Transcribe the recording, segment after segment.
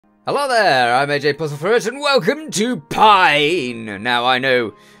Hello there, I'm AJ PuzzleFerret and welcome to Pine! Now I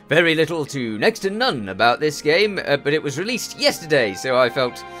know very little to next to none about this game, but it was released yesterday, so I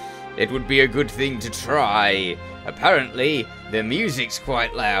felt it would be a good thing to try. Apparently, the music's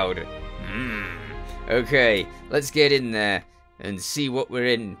quite loud. Okay, let's get in there and see what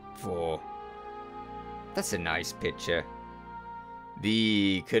we're in for. That's a nice picture.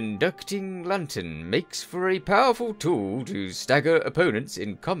 The conducting lantern makes for a powerful tool to stagger opponents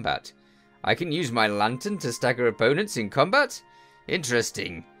in combat. I can use my lantern to stagger opponents in combat?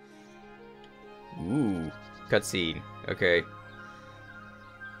 Interesting. Ooh, cutscene. Okay.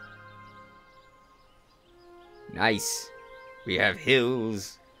 Nice. We have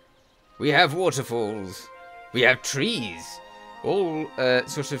hills. We have waterfalls. We have trees. All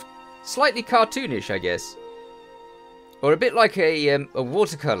sort of slightly cartoonish, I guess. Or a bit like a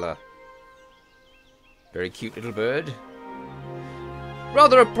watercolour. Very cute little bird.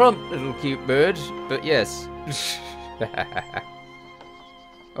 Rather a plump little cute bird, but yes.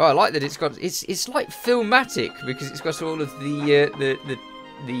 Oh, I like that it's got. It's like filmatic because it's got all of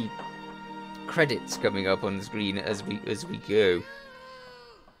the credits coming up on the screen as we go.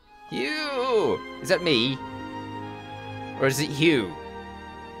 Hugh, is that me, or is it Hugh?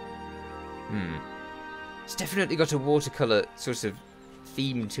 It's definitely got a watercolour sort of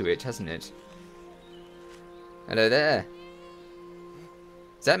theme to it, hasn't it? Hello there.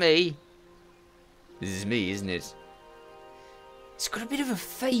 Is that me? This is me, isn't it? It's got a bit of a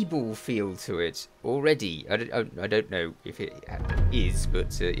Fable feel to it already. I don't know if it is,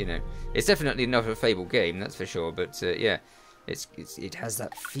 but you know, it's definitely not a Fable game, that's for sure. But yeah, it has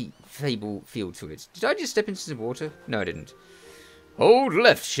that Fable feel to it. Did I just step into some water? No, I didn't. Hold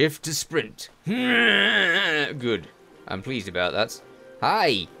left shift to sprint. Good. I'm pleased about that.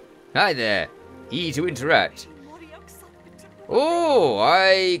 Hi. Hi there. E to interact. Oh,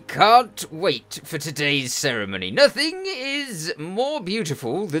 I can't wait for today's ceremony. Nothing is more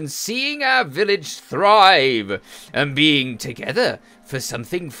beautiful than seeing our village thrive and being together for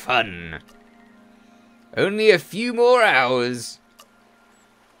something fun. Only a few more hours.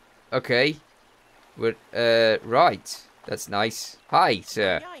 Okay. Right. That's nice. Hi,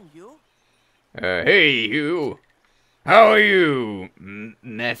 sir. Hey, you. How are you?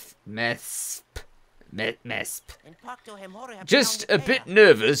 Mesp. Just a bit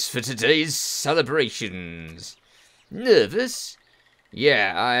nervous for today's celebrations. Nervous?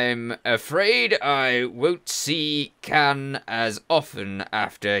 Yeah, I'm afraid I won't see Can as often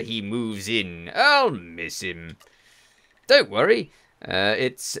after he moves in. I'll miss him. Don't worry.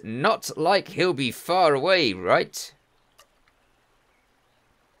 It's not like he'll be far away, right?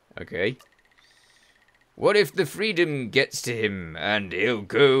 Okay. What if the freedom gets to him and he'll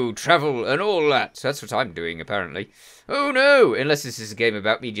go travel and all that? That's what I'm doing, apparently. Oh no! Unless this is a game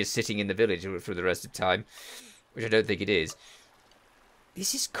about me just sitting in the village for the rest of the time. Which I don't think it is.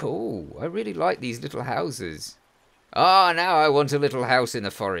 This is cool. I really like these little houses. Ah, now I want a little house in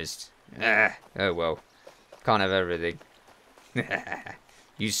the forest. Ah, oh well. Can't have everything.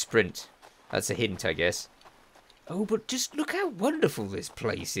 Use sprint. That's a hint, I guess. Oh, but just look how wonderful this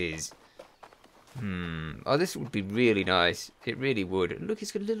place is. Oh, this would be really nice. It really would. And look,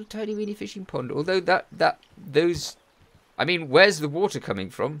 it's got a little tiny weeny fishing pond. Although those... I mean, where's the water coming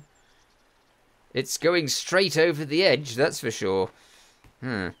from? It's going straight over the edge, that's for sure.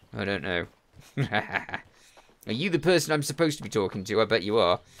 I don't know. Are you the person I'm supposed to be talking to? I bet you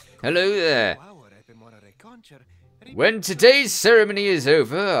are. Hello there. When today's ceremony is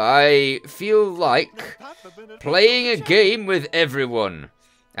over, I feel like playing a game with everyone.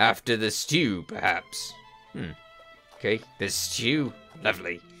 After the stew, perhaps. Okay, the stew.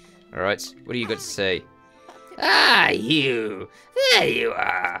 Lovely. Alright, what do you got to say? Ah, you. There you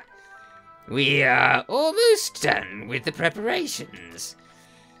are. We are almost done with the preparations.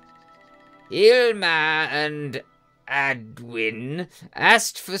 Ilma and Adwin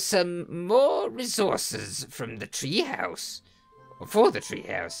asked for some more resources from the treehouse. For the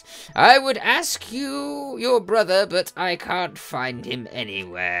treehouse. I would ask you, your brother, but I can't find him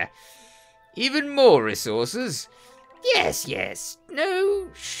anywhere. Even more resources? Yes. No,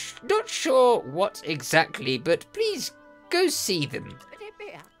 not sure what exactly, but please go see them.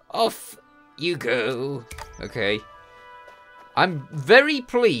 Off you go. Okay. I'm very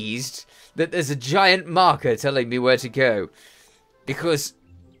pleased that there's a giant marker telling me where to go. Because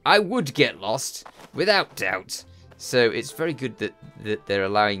I would get lost, without doubt. So it's very good that they're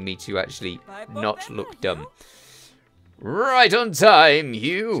allowing me to actually not look dumb. Right on time,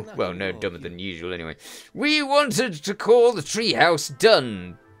 Hugh. Well, no dumber than usual anyway. We wanted to call the treehouse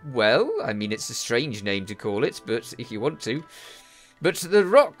done. Well, I mean, it's a strange name to call it, but if you want to. But the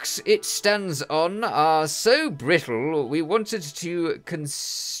rocks it stands on are so brittle, we wanted to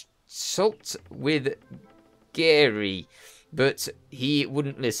consult with Gary, but he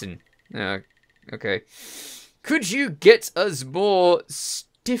wouldn't listen. Okay. Could you get us more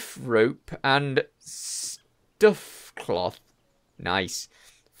stiff rope and stuff cloth? Nice.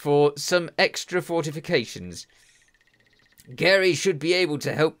 For some extra fortifications. Gary should be able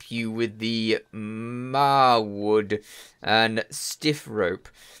to help you with the marwood and stiff rope.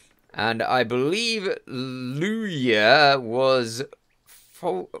 And I believe Luya was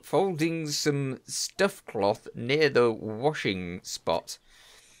folding some stuff cloth near the washing spot.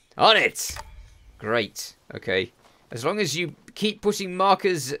 On it! Great. Okay. As long as you keep putting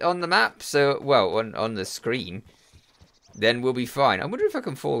markers on the map, so, well, on the screen, then we'll be fine. I wonder if I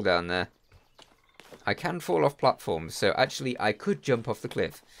can fall down there. I can fall off platforms, so actually I could jump off the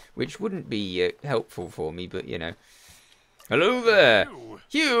cliff, which wouldn't be helpful for me, but you know. Hello there,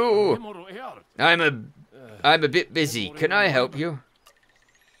 Hugh. I'm a bit busy. Can I help you?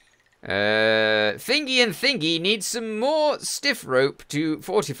 Thingy and Thingy needs some more stiff rope to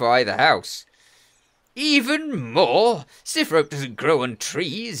fortify the house. Even more? Stiff rope doesn't grow on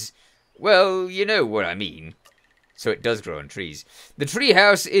trees. Well, you know what I mean. So it does grow on trees. The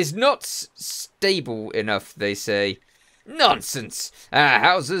treehouse is not stable enough, they say. Nonsense! Our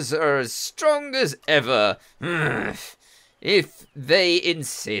houses are as strong as ever. If they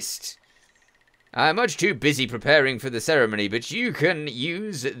insist. I'm much too busy preparing for the ceremony, but you can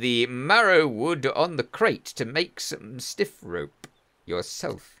use the marrow wood on the crate to make some stiff rope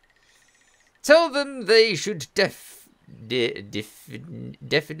yourself. Tell them they should definitely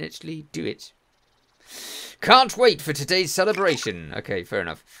do it. Can't wait for today's celebration. Okay, fair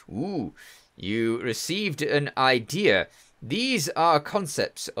enough. Ooh, you received an idea. These are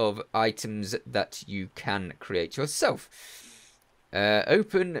concepts of items that you can create yourself.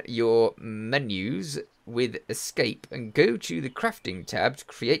 Open your menus with escape and go to the crafting tab to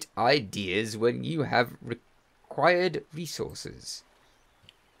create ideas when you have required resources.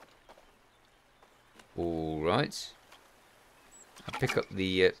 All right. I'll pick up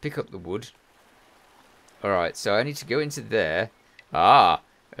the wood. Alright, so I need to go into there.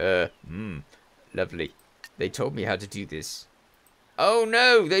 Lovely. They told me how to do this. Oh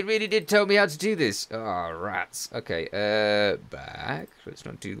no, they really did tell me how to do this. Oh, rats. Okay, back. Let's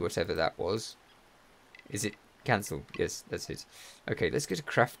not do whatever that was. Is it cancel? Yes, that's it. Okay, let's go to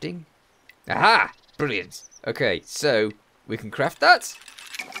crafting. Aha! Brilliant. Okay, so we can craft that?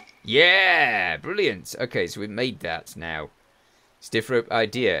 Yeah! Brilliant. Okay, so we've made that now. Stiff rope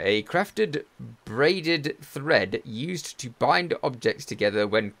idea. A crafted braided thread used to bind objects together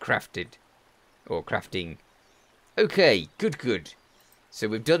when crafted. Or crafting. Okay, good. So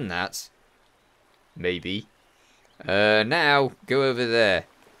we've done that. Maybe. Now, go over there.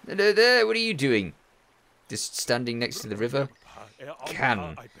 Hello there, what are you doing? Just standing next to the river?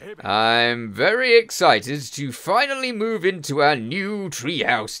 I'm very excited to finally move into our new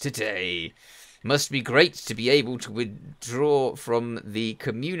treehouse today. Must be great to be able to withdraw from the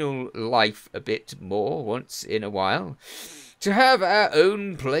communal life a bit more once in a while. To have our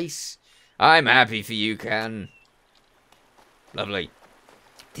own place. I'm happy for you, Can. Lovely.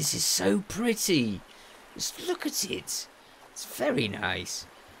 This is so pretty. Just look at it. It's very nice.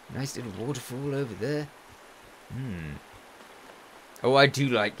 Nice little waterfall over there. Oh, I do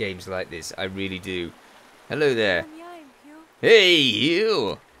like games like this. I really do. Hello there. Hey,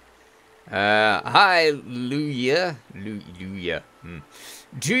 you. Hi, Luya. Luya.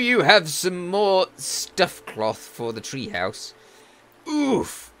 Do you have some more stuff cloth for the treehouse?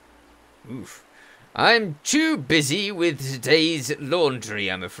 Oof. I'm too busy with today's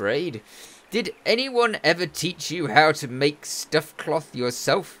laundry, I'm afraid. Did anyone ever teach you how to make stuff cloth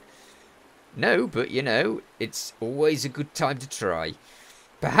yourself? No, but you know, it's always a good time to try.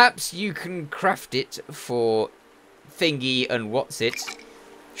 Perhaps you can craft it for Thingy and what's it.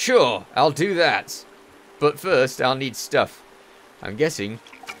 Sure, I'll do that. But first, I'll need stuff. I'm guessing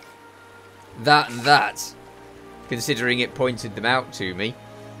that, considering it pointed them out to me.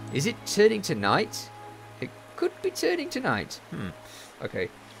 Is it turning to night? It could be turning to night. Okay.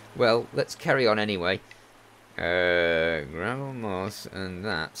 Well, let's carry on anyway. Gravel, moss, and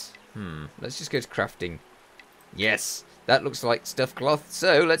that. Let's just go to crafting. Yes, that looks like stuff cloth.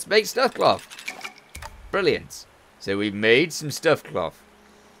 So, let's make stuff cloth. Brilliant. So, we've made some stuff cloth.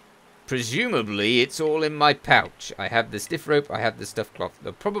 Presumably, it's all in my pouch. I have the stiff rope, I have the stuff cloth.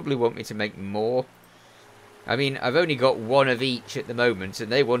 They'll probably want me to make more. I mean, I've only got one of each at the moment,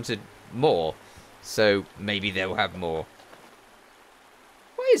 and they wanted more. So, maybe they'll have more.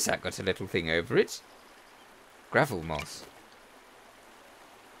 Why has that got a little thing over it? Gravel moss.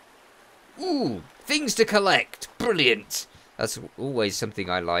 Ooh, things to collect. Brilliant. That's always something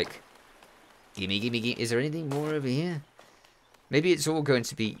I like. Gimme, gimme, gimme. Is there anything more over here? Maybe it's all going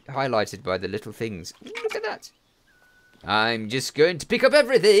to be highlighted by the little things. Ooh, look at that. I'm just going to pick up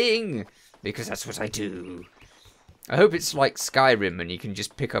everything, because that's what I do. I hope it's like Skyrim and you can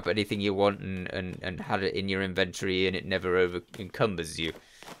just pick up anything you want and have it in your inventory and it never over encumbers you.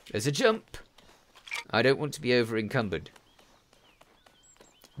 There's a jump. I don't want to be over encumbered.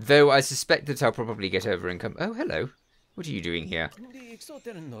 Though I suspect that I'll probably get over encumbered. Oh, hello. What are you doing here?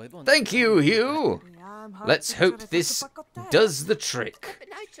 Thank you, Hugh. Let's hope this does the trick.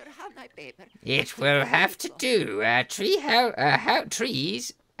 It will have to do.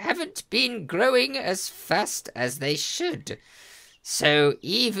 Trees haven't been growing as fast as they should. So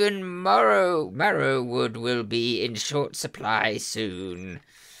even marrow wood will be in short supply soon.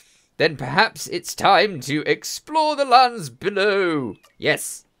 Then perhaps it's time to explore the lands below.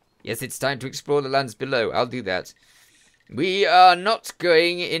 Yes, it's time to explore the lands below. I'll do that. We are not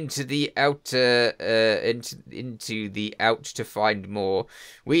going into the outer, into the out to find more.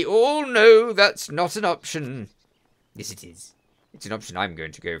 We all know that's not an option. Yes, it is. It's an option I'm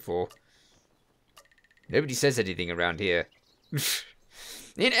going to go for. Nobody says anything around here.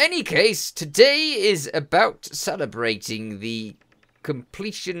 In any case, today is about celebrating the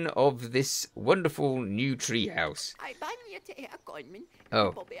completion of this wonderful new treehouse.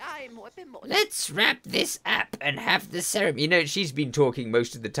 Oh. Let's wrap this up and have the ceremony. You know, she's been talking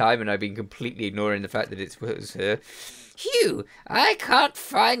most of the time and I've been completely ignoring the fact that it was her. Hugh, I can't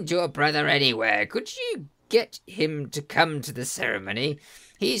find your brother anywhere. Could you get him to come to the ceremony?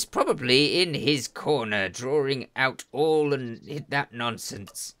 He's probably in his corner drawing out all that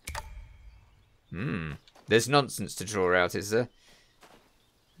nonsense. There's nonsense to draw out, is there?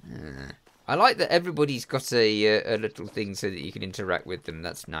 I like that everybody's got a little thing so that you can interact with them.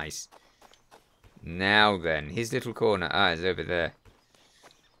 That's nice. Now then, his little corner. It's over there.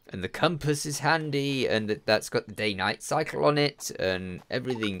 And the compass is handy, and that's got the day-night cycle on it, and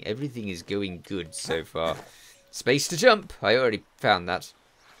everything is going good so far. Space to jump. I already found that.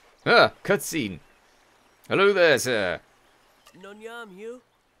 Cutscene. Hello there, sir.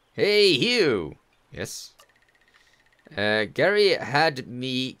 Hey, Hugh. Yes. Gary had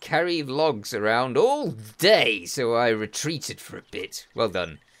me carry logs around all day, so I retreated for a bit. Well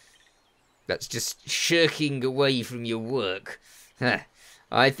done. That's just shirking away from your work.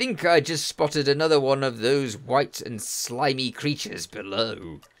 I think I just spotted another one of those white and slimy creatures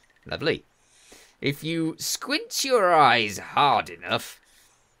below. Lovely. If you squint your eyes hard enough...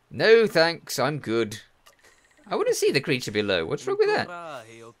 No, thanks, I'm good. I want to see the creature below. What's wrong with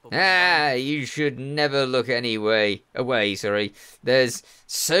that? You should never look away. There's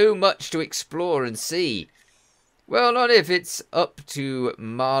so much to explore and see. Well, not if it's up to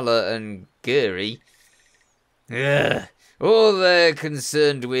Marla and Gary. All they're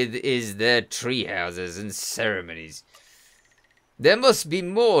concerned with is their tree houses and ceremonies. There must be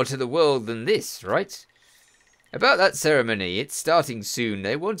more to the world than this, right? About that ceremony, it's starting soon.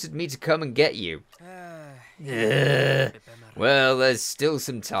 They wanted me to come and get you. Well, there's still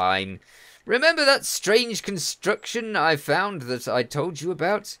some time. Remember that strange construction I found that I told you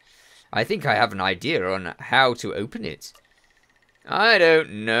about? I think I have an idea on how to open it. I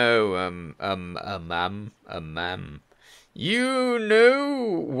don't know, ma'am. You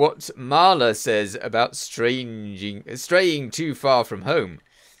know what Marla says about straying too far from home?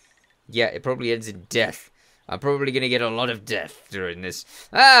 Yeah, it probably ends in death. I'm probably going to get a lot of death during this.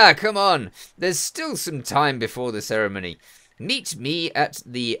 Come on. There's still some time before the ceremony. Meet me at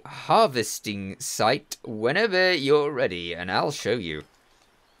the harvesting site whenever you're ready, and I'll show you.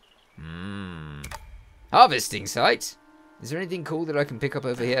 Harvesting site? Is there anything cool that I can pick up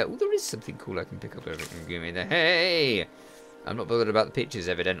over here? Oh, there is something cool I can pick up over here. Give me the... Hey! I'm not bothered about the pictures,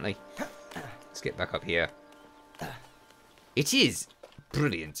 evidently. Let's get back up here. It is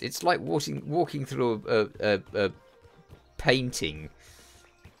brilliant. It's like walking through a painting.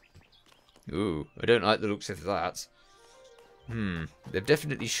 Ooh, I don't like the looks of that. They've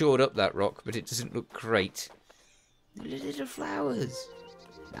definitely shored up that rock, but it doesn't look great. Little flowers.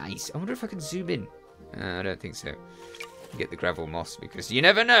 Nice. I wonder if I can zoom in. I don't think so. Get the gravel moss, because you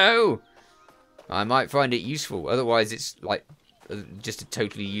never know. I might find it useful. Otherwise, it's like just a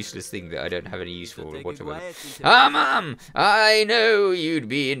totally useless thing that I don't have any use for whatsoever. Mum! I know you'd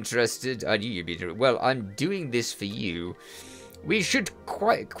be interested. I knew you'd be interested. Well, I'm doing this for you. We should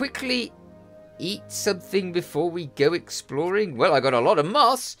quite quickly eat something before we go exploring. Well, I got a lot of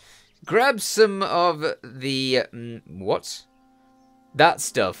moss. Grab some of the... what? That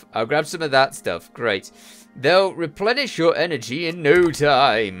stuff. I'll grab some of that stuff. Great. They'll replenish your energy in no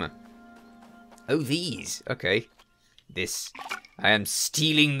time. Oh, these. Okay. This. I am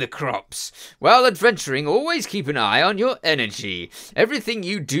stealing the crops. While adventuring, always keep an eye on your energy. Everything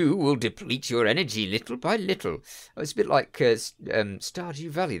you do will deplete your energy little by little. Oh, it's a bit like Stardew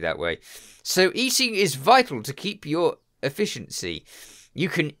Valley that way. So eating is vital to keep your efficiency. You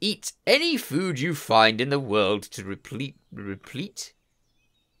can eat any food you find in the world to replete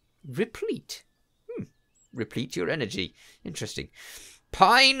your energy. Interesting.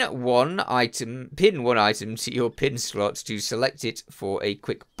 Pin one item to your pin slot to select it for a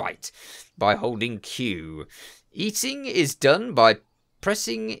quick bite by holding Q. Eating is done by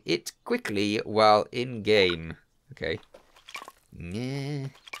pressing it quickly while in game. Okay. Nah.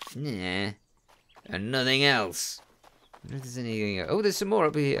 And nothing else. I don't know if there's anything else. Oh, there's some more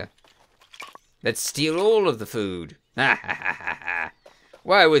up here. Let's steal all of the food. Ha ha ha ha ha.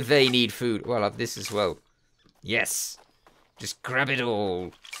 Why would they need food? Well, I'll have this as well. Yes. Just grab it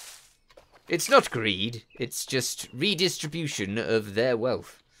all. It's not greed. It's just redistribution of their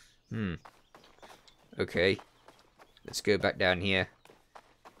wealth. Okay. Let's go back down here.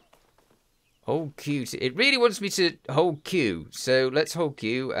 Hold Q. It really wants me to hold Q. So let's hold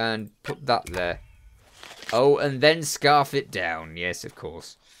Q and put that there. Oh, and then scarf it down. Yes, of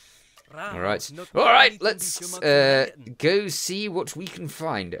course. Alright. Alright, let's go see what we can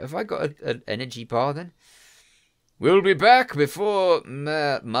find. Have I got an energy bar then? We'll be back before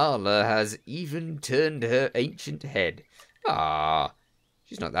Marla has even turned her ancient head. Ah,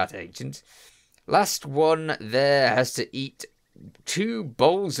 she's not that ancient. Last one there has to eat 2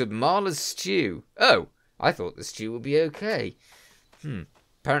 bowls of Marla's stew. Oh, I thought the stew would be okay.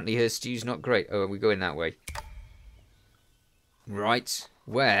 Apparently her stew's not great. Oh, we're going that way. Right,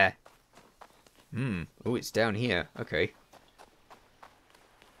 where? Oh, it's down here. Okay.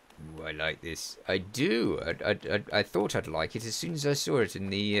 Ooh, I like this. I do. I thought I'd like it as soon as I saw it in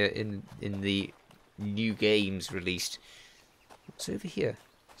the in the new games released. What's over here?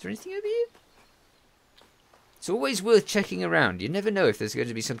 Is there anything over here? It's always worth checking around. You never know if there's going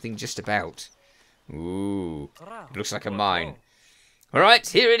to be something just about. Ooh, it looks like a mine. All right,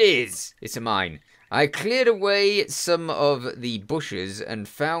 here it is. It's a mine. I cleared away some of the bushes and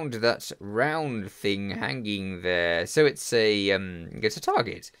found that round thing hanging there. So it's a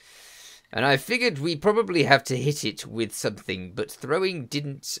target. And I figured we probably have to hit it with something, but throwing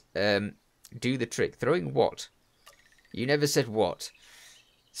didn't do the trick. Throwing what? You never said what.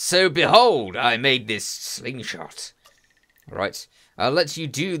 So behold, I made this slingshot. All right, I'll let you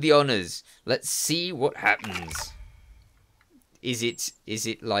do the honors. Let's see what happens. Is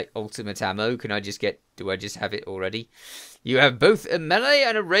it like ultimate ammo? Do I just have it already? You have both a melee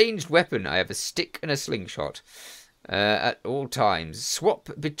and a ranged weapon. I have a stick and a slingshot. At all times. Swap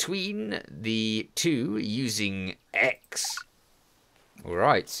between the two using X.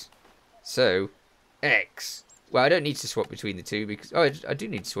 Alright. So, X. Well, I don't need to swap between the two because... Oh, I do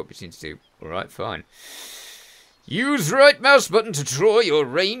need to swap between the two. Alright, fine. Use right mouse button to draw your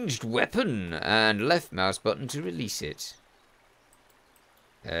ranged weapon and left mouse button to release it.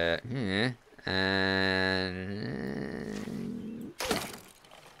 And...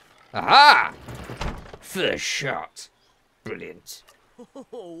 Aha! First shot. Brilliant.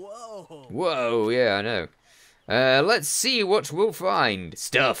 Whoa. Whoa, yeah, I know. Let's see what we'll find.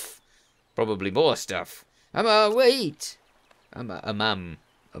 Stuff. Probably more stuff. Wait.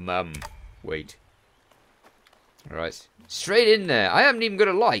 Wait. Alright. Straight in there. I haven't even got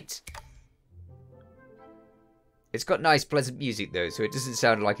a light. It's got nice, pleasant music, though, so it doesn't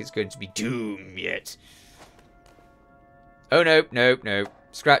sound like it's going to be doom yet. Oh, no, no, no.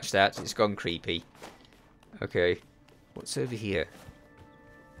 Scratch that. It's gone creepy. Okay. What's over here?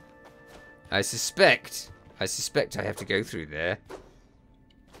 I suspect I have to go through there.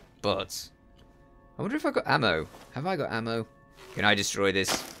 But I wonder if I've got ammo. Have I got ammo? Can I destroy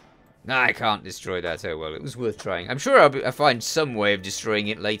this? No, I can't destroy that. Oh, well, it was worth trying. I'm sure I'll find some way of destroying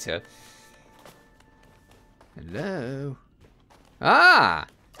it later. Hello? Ah!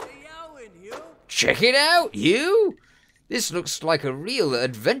 Check it out, you! This looks like a real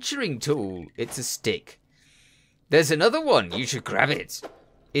adventuring tool. It's a stick. There's another one. You should grab it.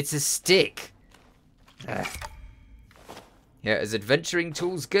 It's a stick. Yeah, as adventuring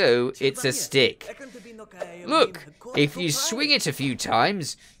tools go, it's a stick. Look, if you swing it a few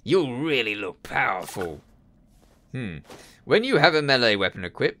times, you'll really look powerful. When you have a melee weapon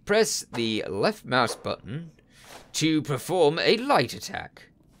equipped, press the left mouse button to perform a light attack.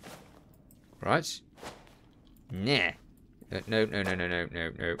 Right? Nah. No.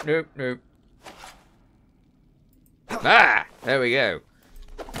 Ah! There we go.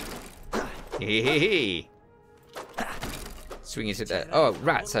 Swing it at that. Oh,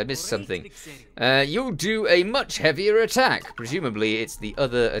 rats, I missed something. You'll do a much heavier attack. Presumably, it's the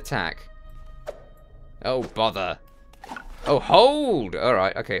other attack. Oh, bother. Oh, hold!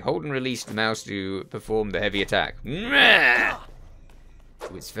 Alright, okay. Hold and release the mouse to perform the heavy attack. Oh,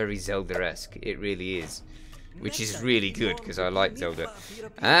 it's very Zelda-esque. It really is. Which is really good, because I like Zelda.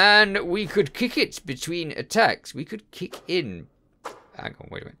 And we could kick it between attacks. We could kick in. Hang on,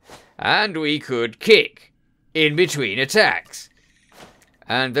 wait a minute. And we could kick in between attacks.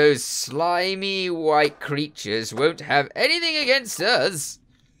 And those slimy white creatures won't have anything against us.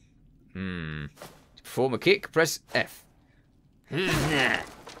 To perform a kick, press F. There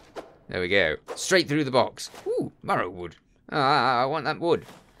we go. Straight through the box. Ooh, marrow wood. I want that wood.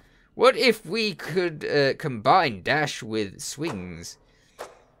 What if we could combine dash with swings?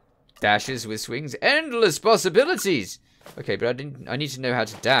 Dashes with swings. Endless possibilities. Okay, but I need to know how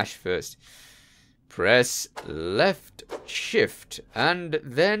to dash first. Press left shift and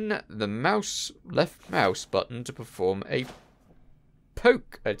then the left mouse button to perform a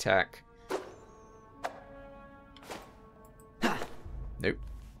poke attack. Nope.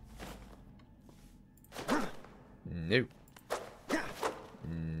 Nope.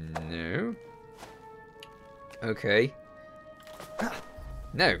 No. Okay.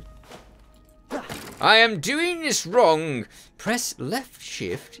 No. I am doing this wrong. Press left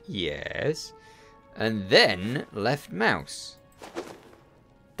shift, yes. And then left mouse.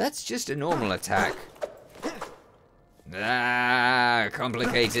 That's just a normal attack. Ah,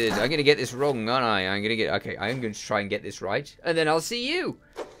 complicated. I'm going to get this wrong, aren't I? Okay, I'm going to try and get this right. And then I'll see you.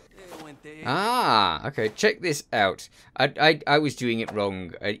 Ah, okay, check this out. I was doing it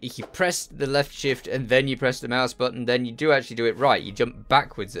wrong. If you press the left shift and then you press the mouse button, then you do actually do it right. You jump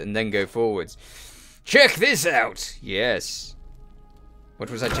backwards and then go forwards. Check this out. Yes.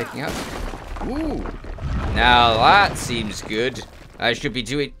 What was I checking out? Ooh. Now that seems good. I should be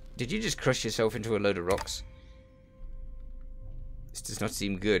doing... Did you just crush yourself into a load of rocks? This does not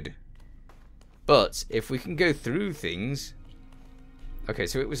seem good. But if we can go through things... Okay,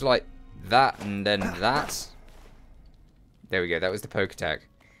 so it was like that and then that. There we go. That was the poke attack.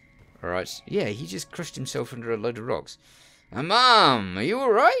 Alright. Yeah, he just crushed himself under a load of rocks. Mom, are you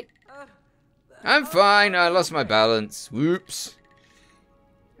alright? I'm fine. I lost my balance. Whoops.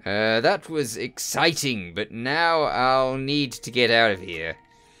 That was exciting, but now I'll need to get out of here.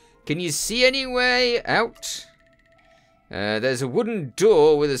 Can you see any way out? There's a wooden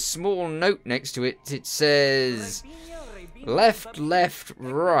door with a small note next to it. It says... Left, left,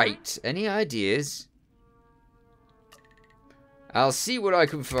 right. Any ideas? I'll see what I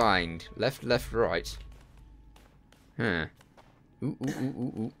can find. Left, left, right. Huh. Ooh, ooh, ooh,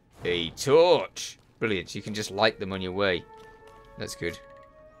 ooh, ooh. A torch. Brilliant. You can just light them on your way. That's good.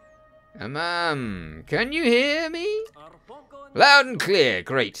 Can you hear me? Loud and clear.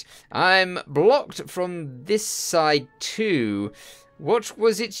 Great. I'm blocked from this side too. What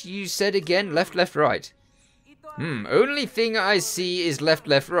was it you said again? Left, left, right. Only thing I see is left,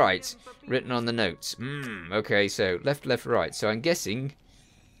 left, right. Written on the notes. Okay, so left, left, right. So I'm guessing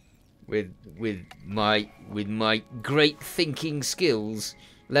with my great thinking skills,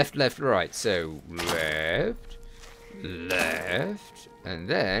 left, left, right. So left, left, and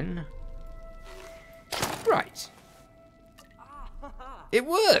then right. It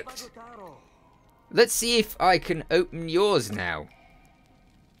worked. Let's see if I can open yours now.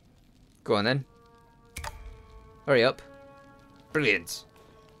 Go on then. Hurry up. Brilliant.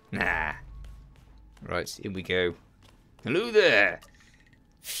 Nah. Right, in we go. Hello there.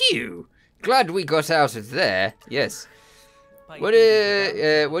 Phew. Glad we got out of there. Yes. What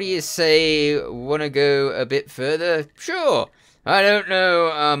do you say? Want to go a bit further? Sure. I don't know.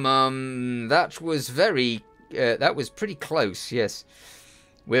 That was that was pretty close. Yes.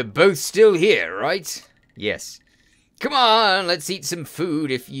 We're both still here, right? Yes. Come on, let's eat some food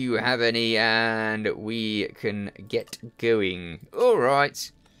if you have any, and we can get going. All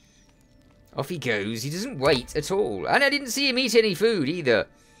right. Off he goes. He doesn't wait at all. And I didn't see him eat any food either.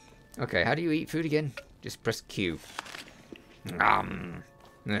 Okay, how do you eat food again? Just press Q.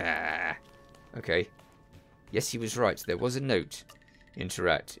 Okay. Yes, he was right. There was a note.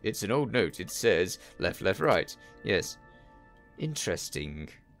 Interact. It's an old note. It says left, left, right. Yes. Interesting.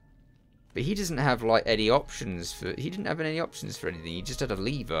 But he doesn't have like any options for... He didn't have any options for anything. He just had a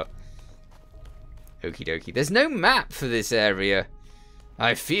lever. Okie dokie. There's no map for this area.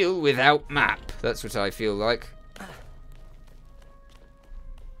 I feel without map. That's what I feel like.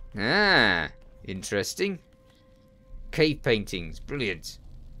 Ah. Interesting. Cave paintings. Brilliant.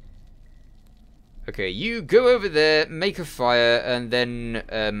 Okay, you go over there, make a fire, and then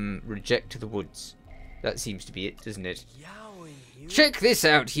reject the woods. That seems to be it, doesn't it? Check this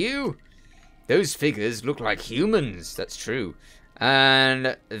out, Hugh. Those figures look like humans, that's true.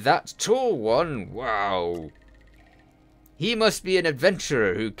 And that tall one, wow. He must be an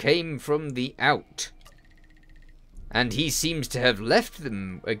adventurer who came from the out. And he seems to have left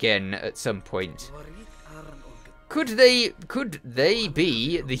them again at some point. Could they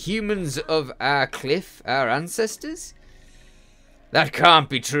be the humans of our cliff, our ancestors? That can't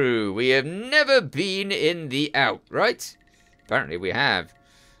be true. We have never been in the out, right? Apparently we have.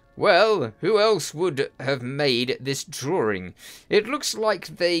 Well, who else would have made this drawing? It looks like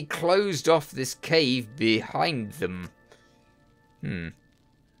they closed off this cave behind them.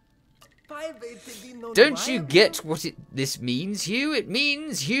 Don't you get what this means, Hugh? It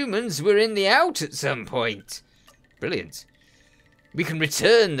means humans were in the out at some point. Brilliant. We can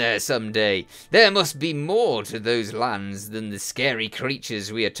return there someday. There must be more to those lands than the scary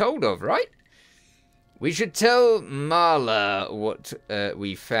creatures we are told of, right? We should tell Marla what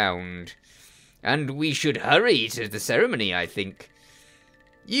we found. And we should hurry to the ceremony, I think.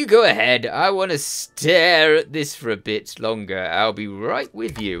 You go ahead. I want to stare at this for a bit longer. I'll be right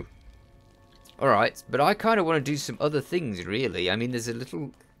with you. Alright, but I kind of want to do some other things, really. I mean, there's a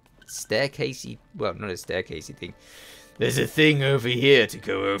little staircasey... Well, not a staircasey thing. There's a thing over here to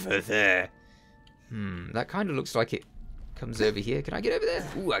go over there. That kind of looks like it comes over here. Can I get over there?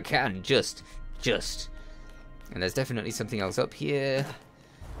 Ooh, I can. Just. And there's definitely something else up here.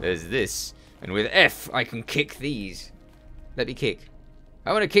 There's this. And with F, I can kick these. Let me kick.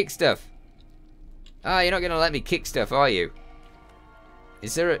 I want to kick stuff. Ah, you're not going to let me kick stuff, are you?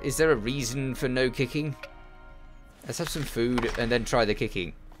 Is there a reason for no kicking? Let's have some food and then try the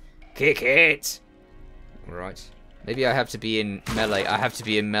kicking. Kick it! Alright. Maybe I have to be in melee. I have to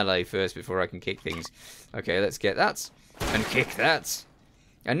be in melee first before I can kick things. Okay, let's get that. And kick that.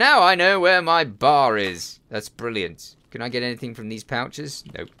 And now I know where my bar is. That's brilliant. Can I get anything from these pouches?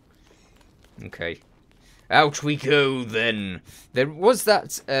 Nope. Okay. Out we go then. There was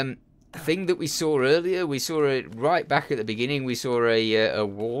that thing that we saw earlier. We saw it right back at the beginning. We saw a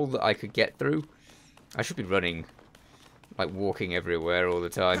wall that I could get through. I should be running. Like walking everywhere all the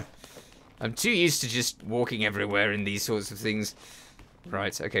time. I'm too used to just walking everywhere in these sorts of things.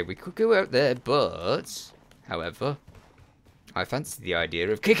 Right, okay, we could go out there, but... However, I fancy the idea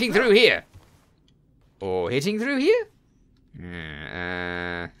of kicking through here. Or hitting through here?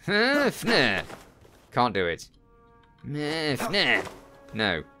 Can't do it.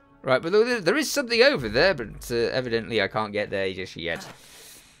 No. Right, but there is something over there, but evidently I can't get there just yet.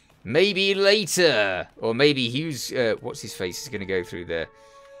 Maybe later. Or maybe Hugh's... what's his face is going to go through there.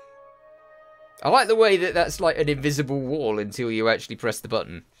 I like the way that that's like an invisible wall until you actually press the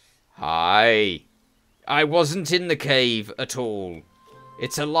button. Hi. I wasn't in the cave at all.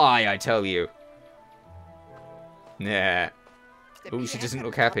 It's a lie, I tell you. Nah. Oh, she doesn't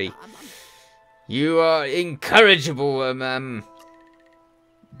look happy. You are incorrigible,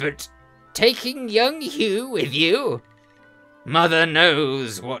 but taking young Hugh with you? Mother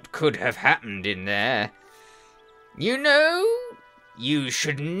knows what could have happened in there. You know, you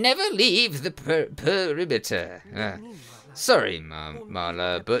should never leave the perimeter. Sorry,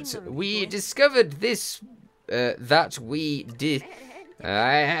 Marla, but we discovered this, that we did...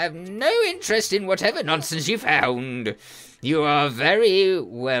 I have no interest in whatever nonsense you found. You are very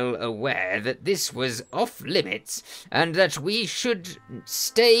well aware that this was off limits, and that we should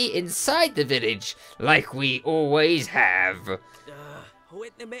stay inside the village, like we always have.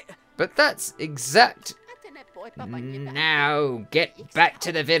 But that's exact... Now, get back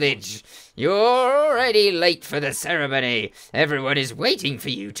to the village. You're already late for the ceremony. Everyone is waiting for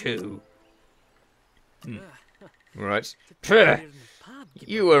you two. Right. Puh.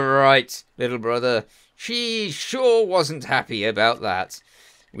 You were right, little brother. She sure wasn't happy about that.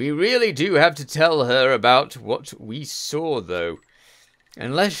 We really do have to tell her about what we saw, though.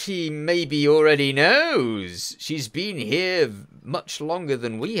 Unless she maybe already knows. She's been here much longer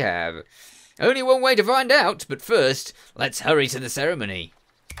than we have. Only one way to find out, but first, let's hurry to the ceremony.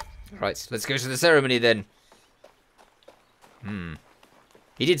 Right, let's go to the ceremony then.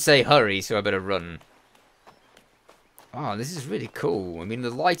 He did say hurry, so I better run. Oh, this is really cool. I mean, the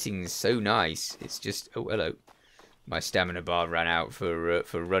lighting's so nice. It's just... Oh, hello. My stamina bar ran out for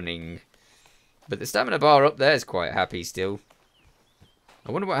running. But the stamina bar up there is quite happy still.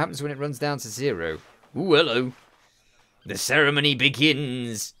 I wonder what happens when it runs down to 0. Ooh, hello. The ceremony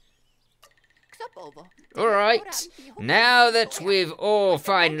begins. Alright, now that we've all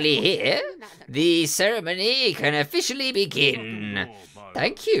finally here, the ceremony can officially begin.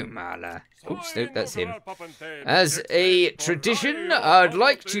 Thank you, Marla. Oops, no, that's him. As a tradition, I'd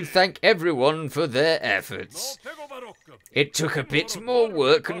like to thank everyone for their efforts. It took a bit more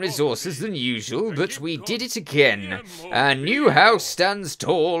work and resources than usual, but we did it again. Our new house stands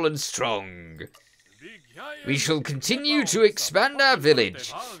tall and strong. We shall continue to expand our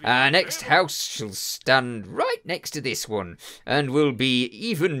village. Our next house shall stand right next to this one, and will be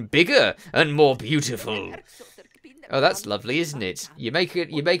even bigger and more beautiful. Oh, that's lovely, isn't it? You make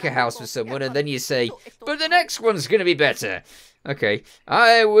a house for someone, and then you say, but the next one's going to be better. Okay,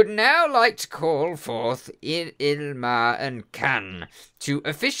 I would now like to call forth Ilma and Kan to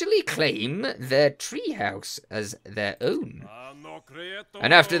officially claim their treehouse as their own.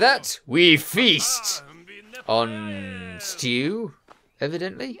 And after that, we feast on stew,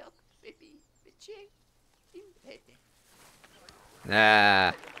 evidently.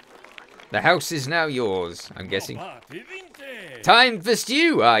 Ah, the house is now yours, I'm guessing. Time for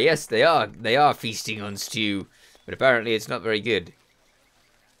stew! Ah, yes, they are feasting on stew. But apparently it's not very good.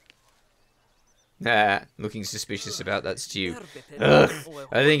 Looking suspicious about that stew. Ugh,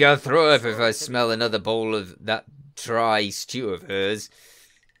 I think I'll throw up if I smell another bowl of that dry stew of hers.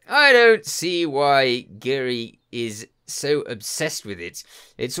 I don't see why Gary is so obsessed with it.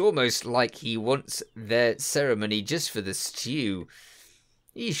 It's almost like he wants their ceremony just for the stew.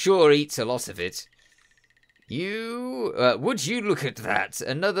 He sure eats a lot of it. Would you look at that?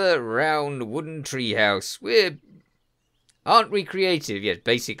 Another round wooden treehouse. Aren't we creative? Yes,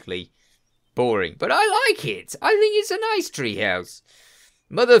 basically. Boring. But I like it. I think it's a nice treehouse.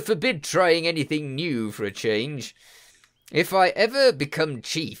 Mother forbid trying anything new for a change. If I ever become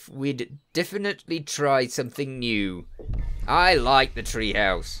chief, we'd definitely try something new. I like the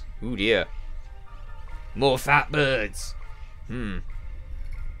treehouse. Ooh dear. More fat birds.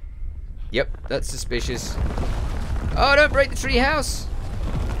 Yep, that's suspicious. Oh, don't break the treehouse.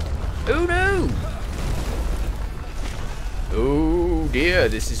 Oh no. Oh dear,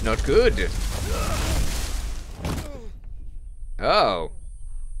 this is not good. Oh.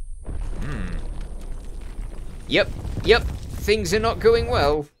 Yep, things are not going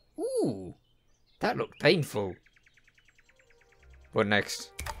well. Ooh, that looked painful. What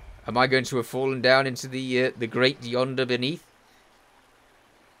next? Am I going to have fallen down into the great yonder beneath?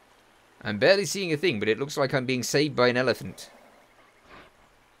 I'm barely seeing a thing, but it looks like I'm being saved by an elephant.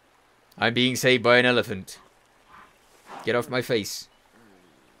 I'm being saved by an elephant. Get off my face.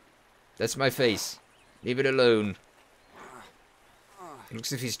 That's my face. Leave it alone. It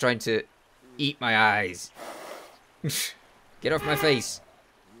looks as if he's trying to eat my eyes. Get off my face.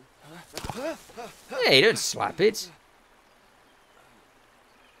 Hey, don't slap it.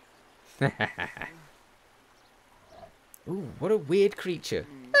 Ooh, what a weird creature.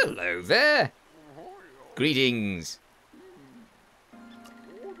 Hello there. Greetings.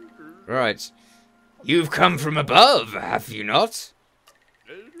 Right. You've come from above, have you not?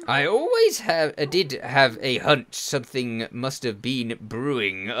 I always did have a hunch something must have been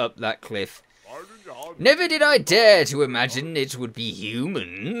brewing up that cliff. Never did I dare to imagine it would be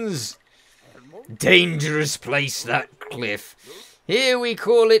humans. Dangerous place, that cliff. Here we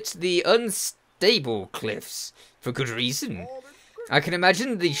call it the Unstable Cliffs, for good reason. I can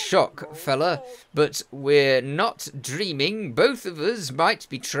imagine the shock, fella, but we're not dreaming. Both of us might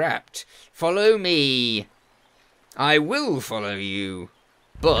be trapped. Follow me. I will follow you.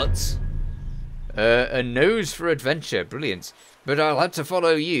 But a nose for adventure. Brilliant. But I'll have to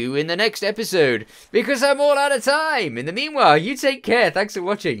follow you in the next episode, because I'm all out of time. In the meanwhile, you take care. Thanks for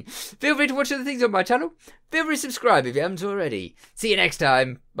watching. Feel free to watch other things on my channel. Feel free to subscribe if you haven't already. See you next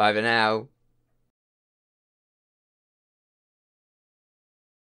time. Bye for now.